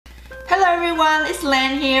everyone, it's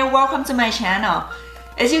Lan here. Welcome to my channel.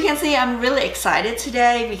 As you can see, I'm really excited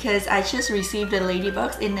today because I just received the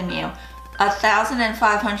ladybugs in the mail.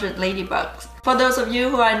 1,500 ladybugs. For those of you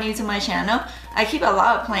who are new to my channel, I keep a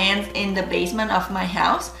lot of plants in the basement of my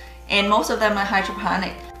house and most of them are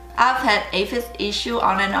hydroponic. I've had aphids issue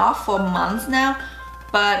on and off for months now,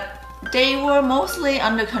 but they were mostly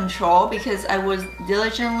under control because I would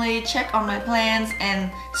diligently check on my plants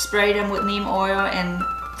and spray them with neem oil and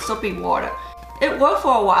soapy water. It worked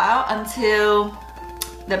for a while until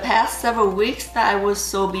the past several weeks that I was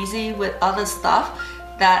so busy with other stuff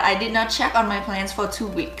that I did not check on my plants for 2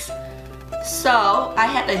 weeks. So I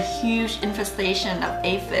had a huge infestation of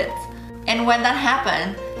aphids. And when that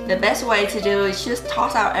happened, the best way to do is just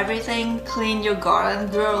toss out everything, clean your garden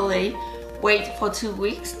thoroughly, wait for 2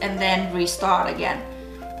 weeks and then restart again.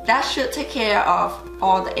 That should take care of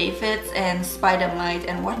all the aphids and spider mites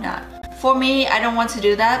and whatnot. For me, I don't want to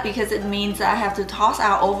do that because it means I have to toss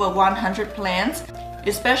out over 100 plants.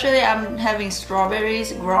 Especially I'm having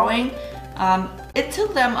strawberries growing. It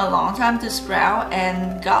took them a long time to sprout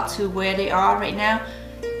and got to where they are right now,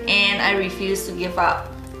 and I refuse to give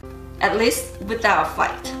up, at least without a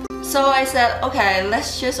fight. So I said, okay,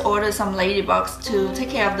 let's just order some ladybugs to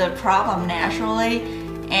take care of the problem naturally,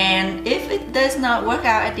 and if it does not work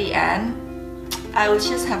out at the end, I will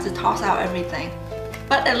just have to toss out everything.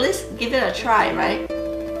 But at least give it a try, right?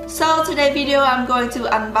 So today's video, I'm going to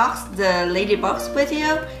unbox the ladybugs with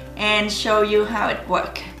you and show you how it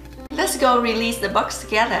works. Let's go release the bugs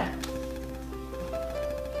together.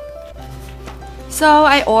 So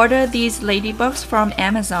I ordered these ladybugs from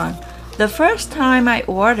Amazon. The first time I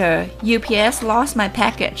ordered, UPS lost my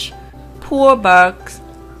package. Poor bugs.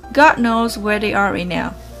 God knows where they are right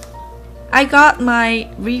now. I got my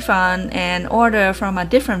refund and order from a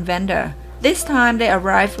different vendor. This time they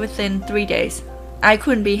arrived within 3 days. I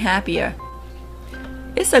couldn't be happier.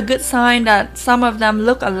 It's a good sign that some of them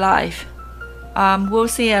look alive. We'll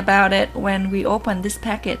see about it when we open this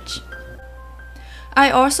package. I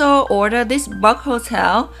also ordered this bug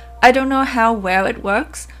hotel. I don't know how well it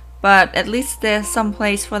works, but at least there's some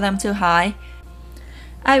place for them to hide.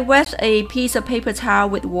 I wet a piece of paper towel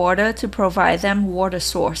with water to provide them water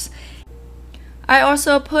source. I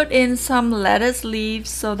also put in some lettuce leaves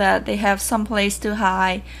so that they have some place to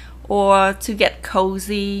hide or to get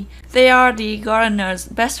cozy. They are the gardener's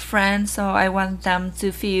best friend, so I want them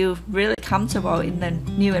to feel really comfortable in the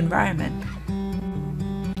new environment.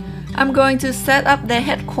 I'm going to set up the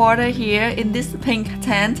headquarters here in this pink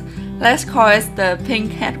tent. Let's call it the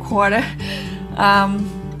pink headquarters.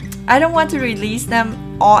 I don't want to release them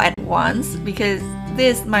all at once because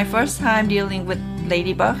this is my first time dealing with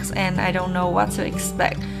ladybugs and I don't know what to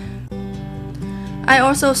expect. I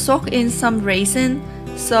also soak in some raisin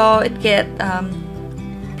so it get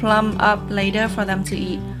plump up later for them to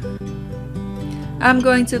eat. I'm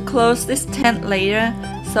going to close this tent later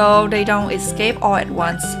so they don't escape all at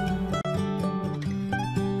once.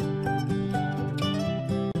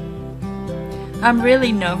 I'm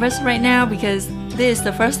really nervous right now because this is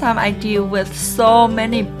the first time I deal with so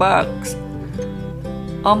many bugs.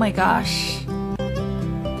 Oh my gosh.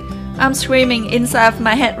 I'm screaming inside of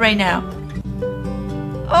my head right now.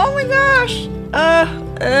 Oh my gosh! Ugh.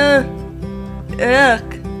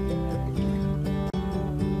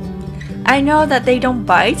 I know that they don't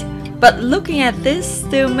bite, but looking at this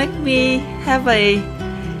still make me have a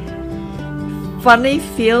funny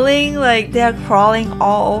feeling like they're crawling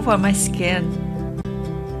all over my skin.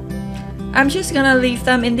 I'm just gonna leave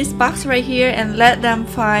them in this box right here and let them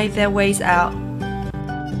find their ways out.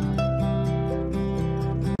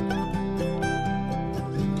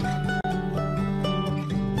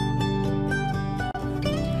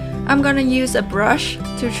 I'm gonna use a brush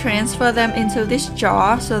to transfer them into this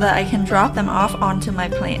jar so that I can drop them off onto my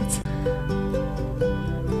plants.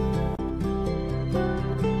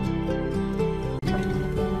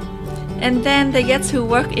 And then they get to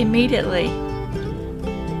work immediately.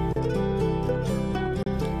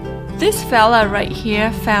 This fella right here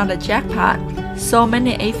found a jackpot. So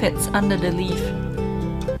many aphids under the leaf.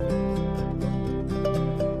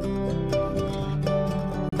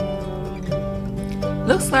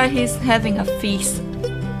 Looks like he's having a feast.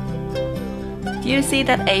 Do you see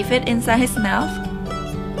that aphid inside his mouth?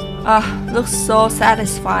 Looks so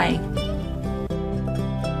satisfying.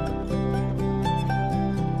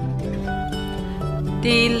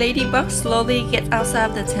 The ladybug slowly gets outside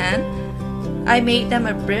of the tent. I made them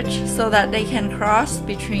a bridge so that they can cross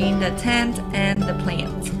between the tent and the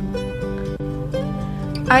plant.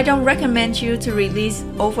 I don't recommend you to release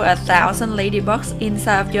over 1,000 ladybugs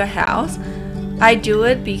inside of your house. I do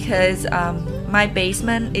it because my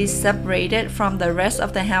basement is separated from the rest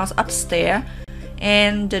of the house upstairs,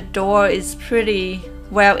 and the door is pretty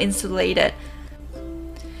well insulated.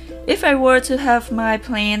 If I were to have my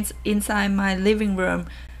plants inside my living room,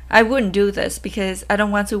 I wouldn't do this because I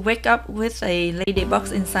don't want to wake up with a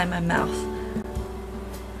ladybug inside my mouth.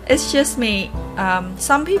 It's just me.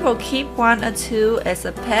 Some people keep 1 or 2 as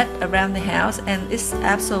a pet around the house, and it's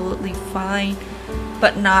absolutely fine,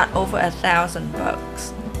 but not over 1,000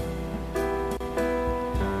 bugs.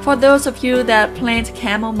 For those of you that plant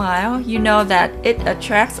chamomile, you know that it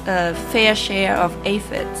attracts a fair share of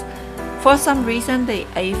aphids. For some reason, the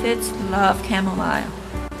aphids love chamomile.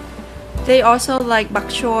 They also like bok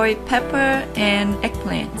choy, pepper, and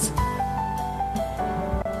eggplants.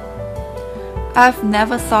 I've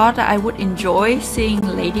never thought that I would enjoy seeing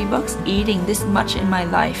ladybugs eating this much in my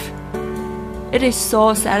life. It is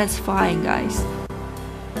so satisfying, guys.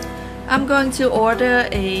 I'm going to order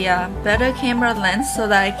a better camera lens so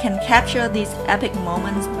that I can capture these epic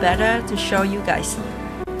moments better to show you guys.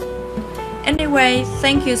 Anyway,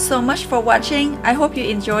 thank you so much for watching. I hope you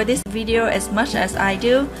enjoyed this video as much as I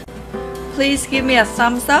do. Please give me a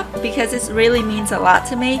thumbs up because it really means a lot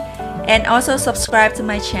to me, and also subscribe to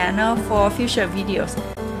my channel for future videos.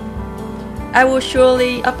 I will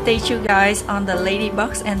surely update you guys on the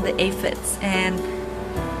ladybugs and the aphids, and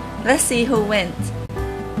let's see who wins.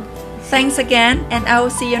 Thanks again, and I will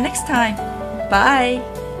see you next time. Bye!